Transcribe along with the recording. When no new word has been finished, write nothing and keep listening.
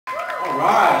All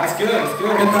right, that's good, that's good.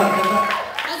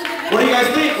 What do you guys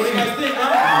think? What do you guys think,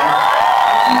 huh?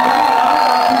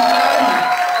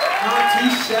 Not too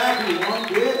shabby. One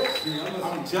bit.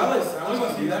 I'm jealous. I want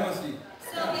to see that.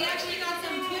 So we actually got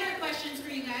some Twitter questions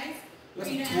for you guys. We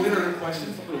got some Twitter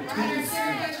questions, some little tweets.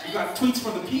 We got tweets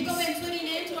from the peeps. People have been tuning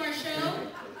in to our show.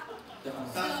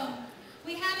 So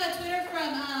we have a Twitter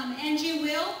from Angie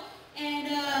Will, and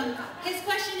his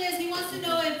question is, he wants to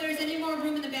know if there's any more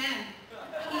room in the band.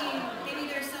 Maybe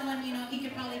there's someone, you know, he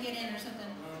could probably get in or something.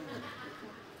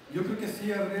 Yo creo que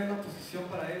sí habría una posición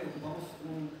para él. Ocupamos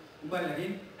un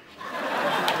bailarín.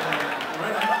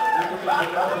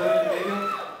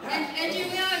 Angie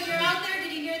Will, if you're out there,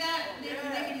 did you hear that? They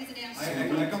can use a dance.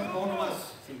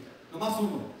 Nomás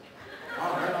uno.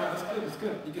 Oh, that's good, that's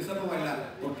good. Y que sepa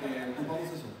bailar, porque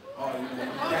ocupamos eso. Oh, you know,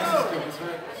 dance is good, that's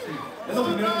right. Sí. Es lo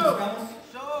primero que buscamos.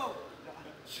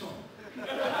 Show.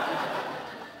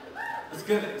 That's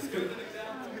good, that's good.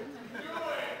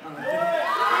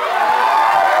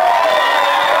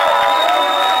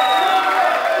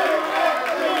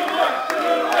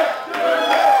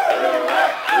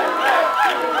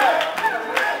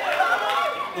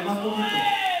 Nomás poquito.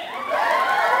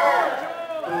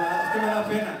 Pero es que me da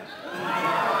pena.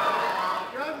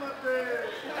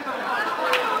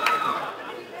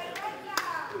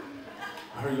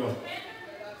 Here we go.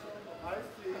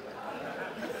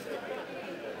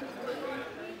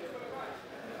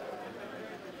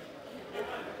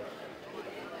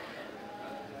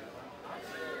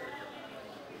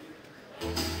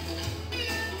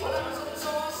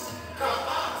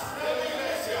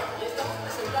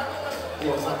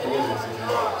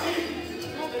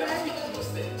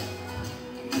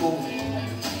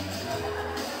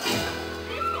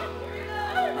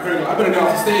 I better get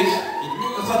off the stage.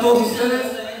 That's a todos ustedes.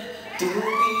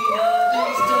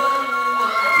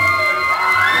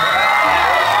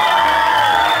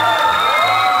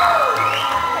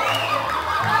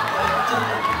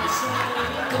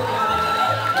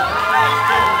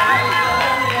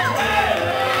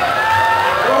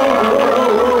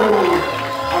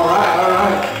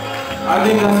 I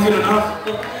think that's good enough.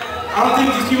 I don't think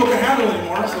these people can handle it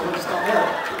anymore, so we'll just stop there.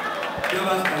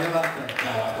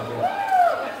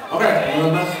 Okay.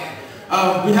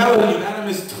 We have a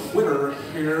unanimous Twitter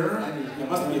here. It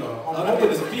must be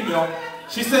hopefully it's a female.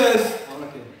 She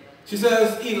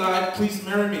says, Eli, please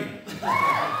marry me. She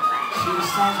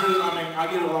sounds really, I mean, I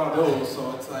get a lot of those,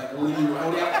 so it's like,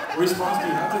 what response do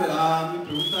you have to that? Mi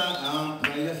pregunta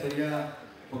para ella sería,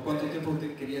 ¿por cuánto tiempo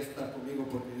usted quería estar conmigo?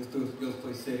 Porque yo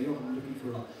estoy serio. I'm looking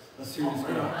for a serious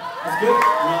girl. That's good.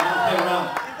 Around.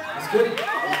 That's good.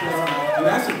 Good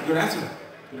answer. Good answer.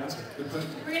 Good answer. Good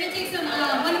question. We're going to take some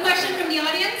one question from the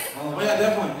audience. Oh yeah,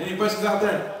 definitely. Any questions out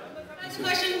there? Next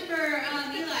question for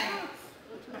Eli.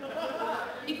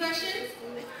 Any questions?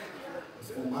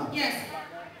 Yes.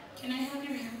 Can I have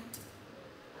your hat?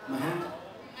 My hat?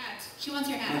 Hat. She wants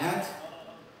your hat. My hat?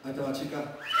 Ahí te va, chica.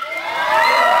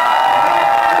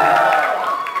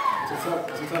 What's up?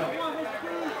 What's up?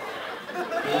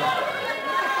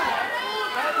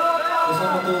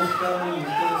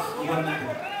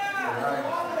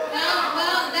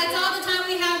 Well, that's all the time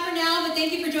we have for now, but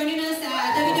thank you for joining us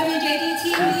at WWJD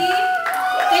TV.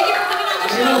 Thank you for coming on the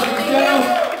show.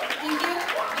 Thank you.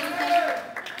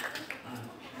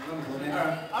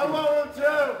 I want one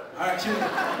too.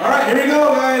 All right, here we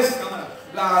go, guys.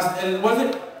 Last, and was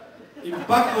it?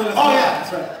 Impacto de la Oh yeah,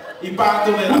 that's right.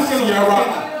 Impacto de la Sierra.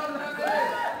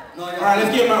 All right,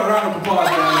 let's give him a round of applause,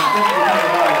 guys. Thank you for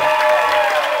coming by.